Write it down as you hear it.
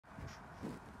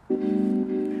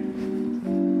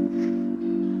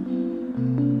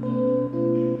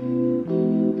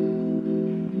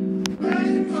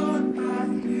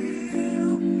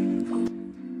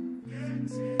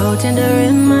tender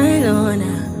in my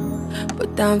Luna.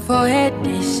 Put down forehead,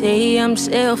 they say I'm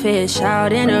selfish.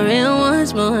 Out in the rain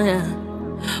once more.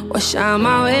 Wash out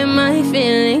my way, my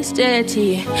feelings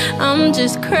dirty. I'm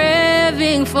just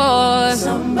craving for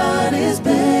somebody's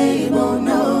babe, oh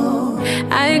no.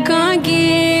 I can't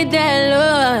get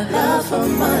that love for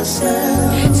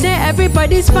myself. Say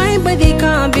everybody's fine, but they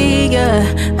can't be,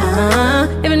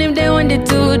 even if they wanted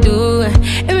to do,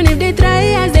 even if they try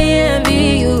as they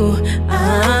envy you,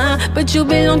 but you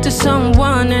belong to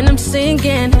someone, and I'm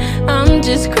singing, I'm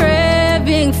just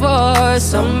craving for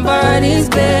somebody's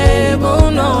babe, oh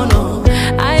no, no.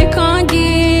 I can't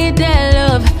get that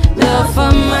love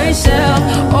for myself,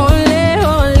 ole,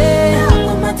 ole. Now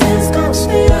when my tears come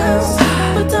serious,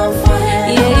 but don't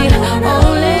forget, yeah,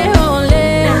 ole, ole.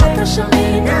 Now pressure me,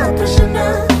 now pressure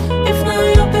now. If not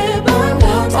your babe, I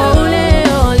want ole,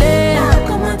 ole. Now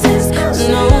when my tears come serious,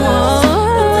 no.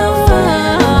 but don't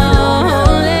forget,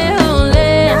 ole, ole.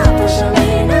 Now pressure me,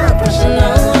 now pressure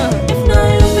now. If not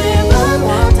your babe, I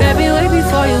want baby, wait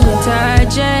before you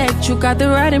interject. You got the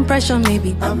right impression,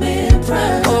 maybe I'm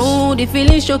impressed. Oh, the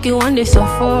feelings choke you one day, so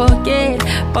forget.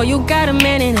 But you got a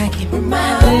man and I can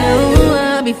remind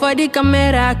no, before the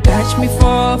camera catch me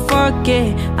for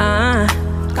forget.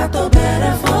 Got the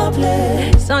better for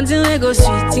play. Something like go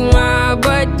sweet in my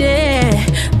birthday.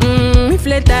 If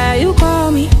later you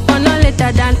call me, or no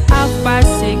later than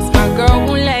 6:30. My girl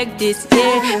won't like this,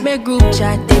 yeah. Make group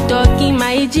chat, they talking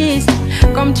my gist.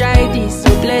 Come try this, so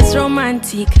bless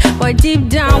romantic. But deep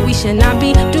down, we should not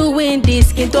be doing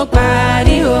this. Can't talk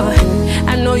party, oh.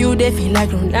 I know you, they feel like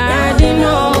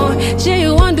Ronaldinho. Say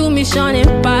you want to mission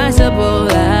impossible.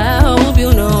 I hope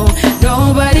you know.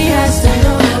 Nobody has to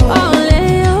know.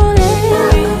 Only, only.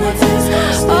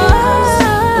 Oh,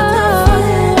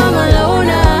 I'm alone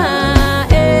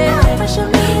now.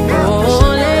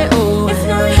 Only, oh.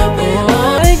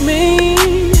 Like me,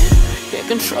 can't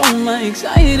control my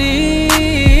anxiety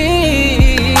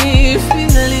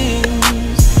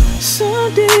feelings. So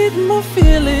deep my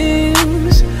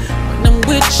feelings. When I'm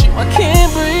with you, I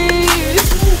can't breathe.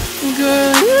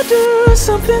 Girl, you do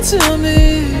something to me.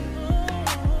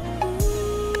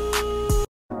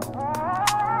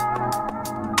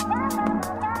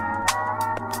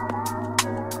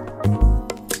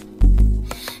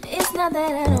 It's not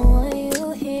that I don't want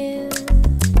you here.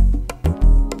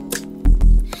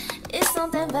 It's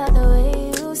something about the way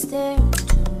you stare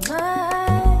into my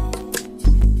eyes.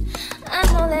 I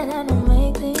know that I don't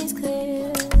make things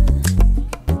clear.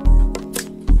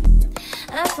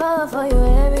 I fall for you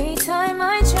every time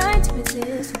I try to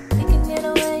resist. We can get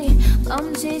away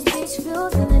from chase beach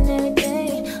views and then every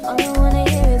day. All I wanna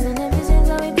hear is an episode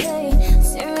that we play.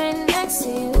 Sit right next to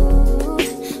you.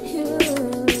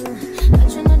 I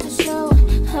try not to show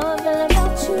how I feel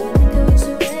about you. Think I wish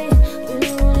away.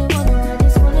 Really wanna, I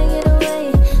just wanna get away.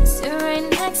 Sit right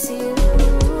next to you.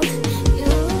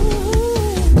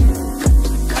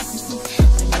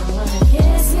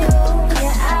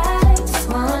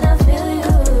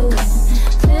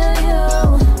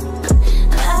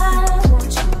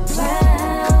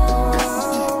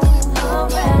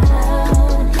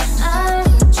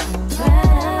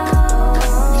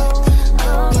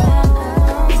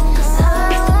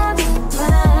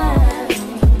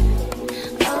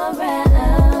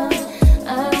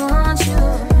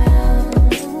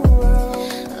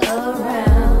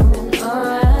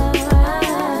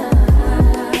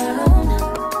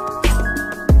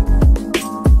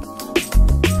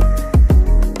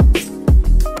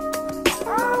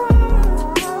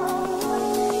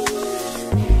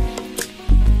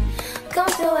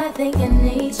 I think I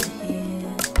need you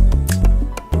here.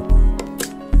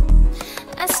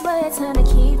 I swear it's time to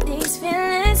keep these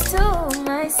feelings to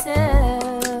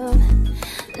myself.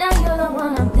 Now you're the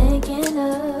one I'm thinking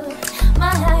of.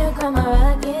 My higher ground, my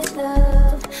rocket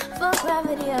love. For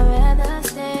gravity, I'd rather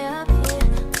stay up here.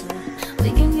 We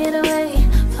can get away,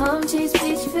 palm trees,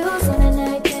 beach views on a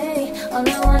night day. All I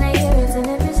wanna hear is an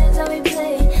visions that we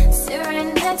play. Sit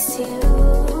right next to you.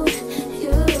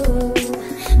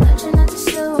 I try not to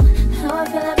show how I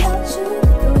feel about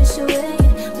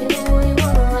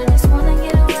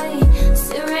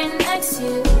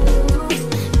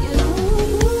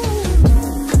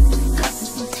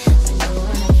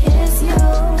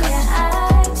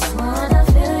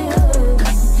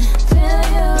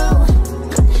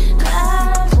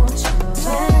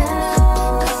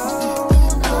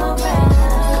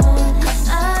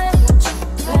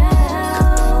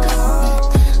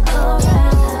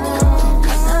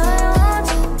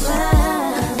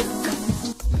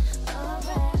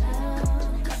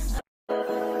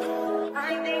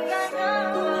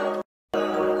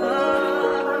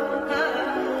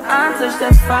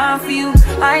die for you.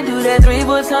 I do that 3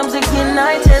 4 times again,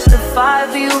 I testify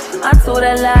for you. I told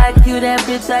I like you, that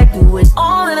bitch, I do it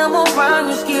all and I'm around,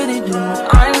 you scared to do it.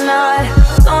 I'm not,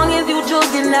 as long as you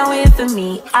joking now here for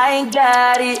me, I ain't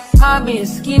got it. I've been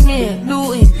scheming,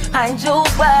 looting, I ain't your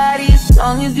body. As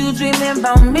long as you dreaming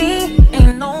about me,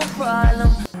 ain't no problem.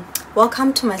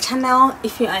 Welcome to my channel.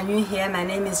 If you are new here, my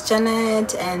name is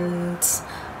Janet, and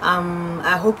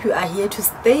I hope you are here to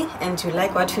stay and you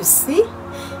like what you see.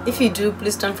 If you do,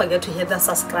 please don't forget to hit the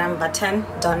subscribe button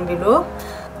down below.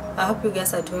 I hope you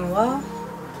guys are doing well.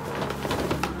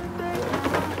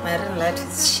 My ring light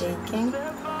is shaking.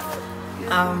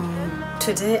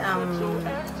 Today I'm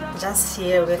just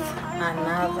here with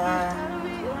another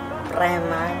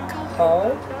Primark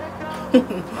haul.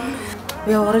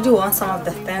 We already won some of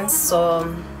the things,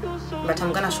 so but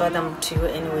I'm gonna show them to you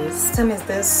anyways. Some is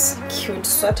this cute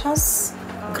sweaters,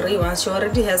 gray ones. She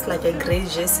already has like a gray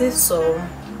jersey, so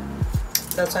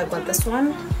that's why I got this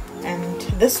one. And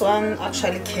this one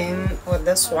actually came with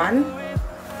this one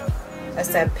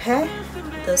as a pair.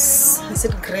 This is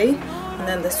it gray, and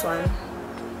then this one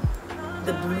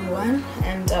the blue one.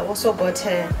 And I also got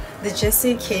her, the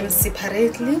jersey came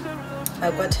separately.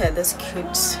 I got her this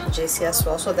cute jersey as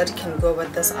well, so that it can go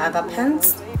with this other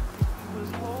pants.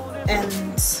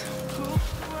 And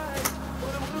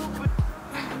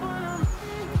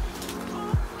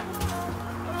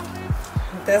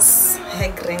this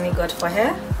her granny got for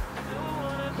her.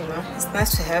 You know, it's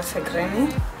nice to have her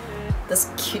granny. This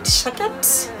cute jacket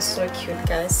is so cute,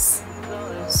 guys.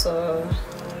 So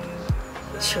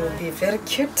she will be very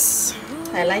cute.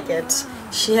 I like it.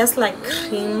 She has like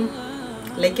cream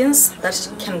leggings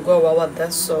that can go well with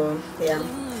this, so yeah,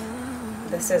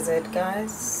 this is it,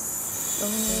 guys.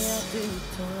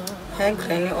 Her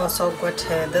granny also got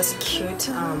her this cute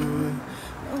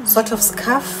sort of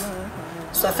scarf,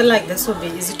 so I feel like this will be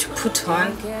easy to put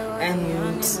on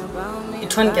and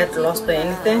it won't get lost or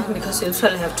anything, because you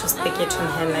usually have to stick it on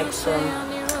her neck. So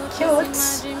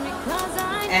cute.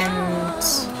 And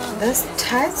this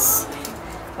ties,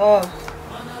 oh,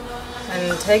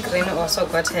 and her granny also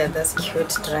got her this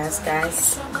cute dress,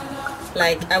 guys.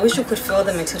 Like, I wish you could feel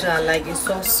the material, like it's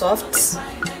so soft.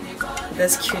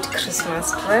 This cute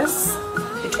Christmas dress.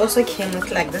 It also came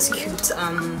with like this cute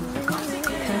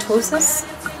pantyhose,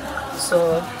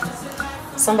 so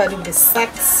somebody with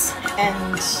socks,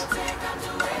 and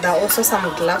there are also some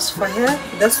gloves for her.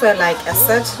 This were like a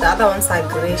set, the other ones are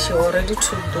gray. She already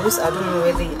took those, I don't know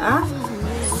where they are.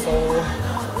 So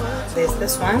there's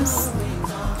this ones,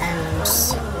 and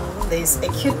there's a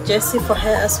cute jersey for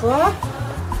her as well.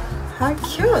 How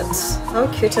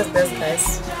cute is this,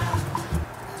 guys?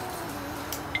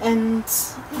 And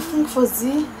I think for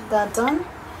Z they're done.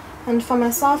 And for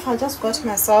myself, I just got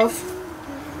myself,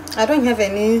 I don't have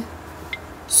any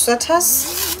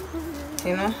sweaters,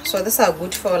 you know, so these are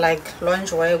good for like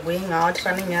lingerie, going out,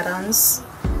 running errands,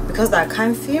 because they're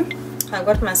comfy. I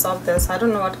got myself this. I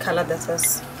don't know what color this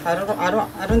is. I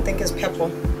don't think it's purple.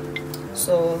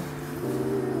 So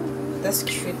this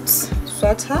cute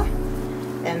sweater,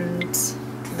 and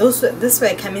this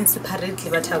were coming separately,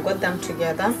 but I got them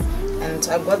together. And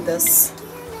I got this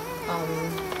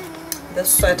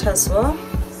sweater as well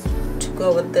to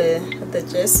go with the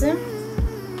jersey.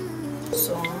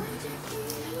 So,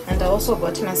 and I also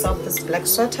got myself this black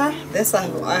sweater. This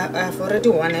I've already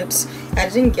worn it. I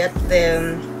didn't get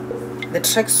the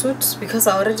tracksuit because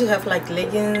I already have like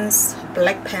leggings,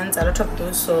 black pants, a lot of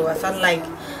those, so I felt like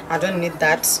I don't need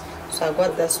that, so I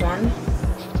got this one.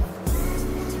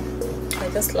 I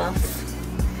just love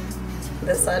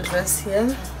this dress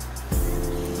here.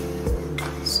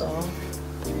 So,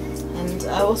 and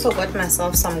I also got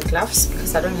myself some gloves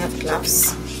because I don't have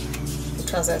gloves.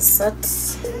 It was a set,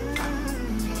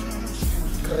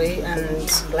 gray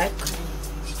and black.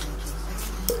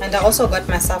 And I also got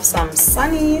myself some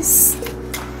sunnies.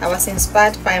 I was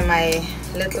inspired by my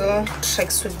little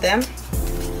tracksuit them.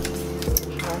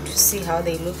 I want to see how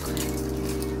they look.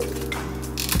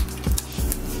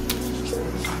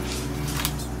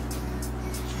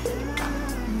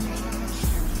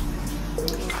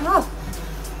 Oh,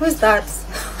 who's that?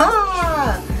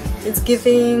 It's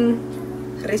giving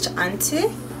rich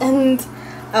auntie. And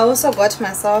I also got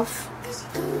myself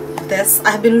this.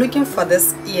 I've been looking for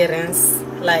this earrings,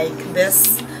 like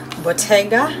this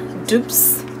Bottega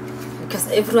dupes, because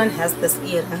everyone has this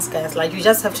earrings, guys. Like, you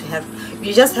just have to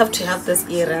have this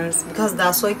earrings because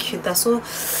they're so cute, they're so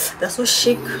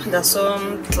chic, they're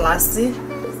so classy.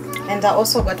 And I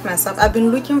also got myself, I've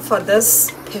been looking for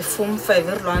this perfume for a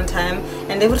very long time,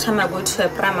 and every time I go to a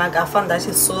Primark I found that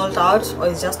it's sold out or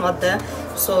it's just not there,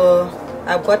 so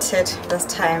I got it this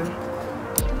time.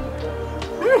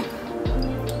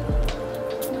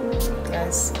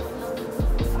 nice.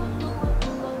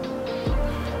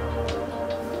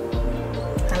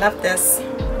 I love this.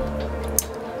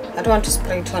 I don't want to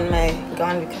spray it on my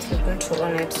gown because we're going to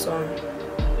run it, so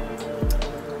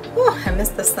oh, I miss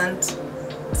the scent.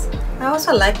 I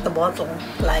also like the bottle,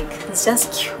 like it's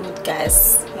just cute,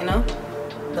 guys, you know,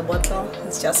 the bottle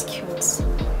is just cute.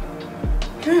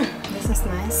 This is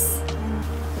nice.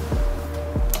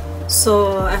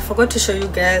 So I forgot to show you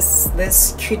guys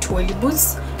this cute welly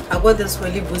boots. I got this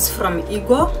welly boots from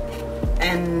Ego,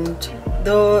 and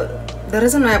the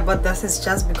reason why I bought this is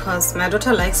just because my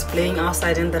daughter likes playing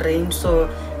outside in the rain, so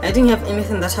I didn't have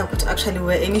anything that I could actually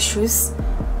wear, any shoes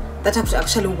that I could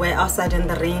actually wear outside in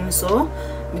the rain. So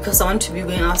because I want to be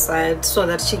going outside so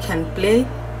that she can play,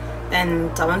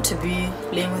 and I want to be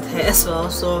playing with her as well,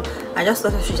 so I just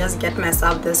thought I should just get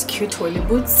myself this cute welly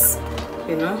boots,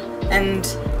 you know. And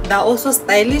they're also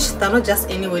stylish, they're not just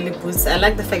any welly boots. I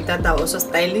like the fact that they're also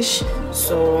stylish,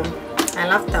 so I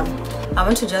love them. I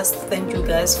want to just thank you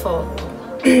guys for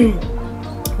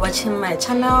watching my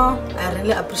channel. I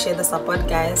really appreciate the support,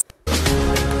 guys.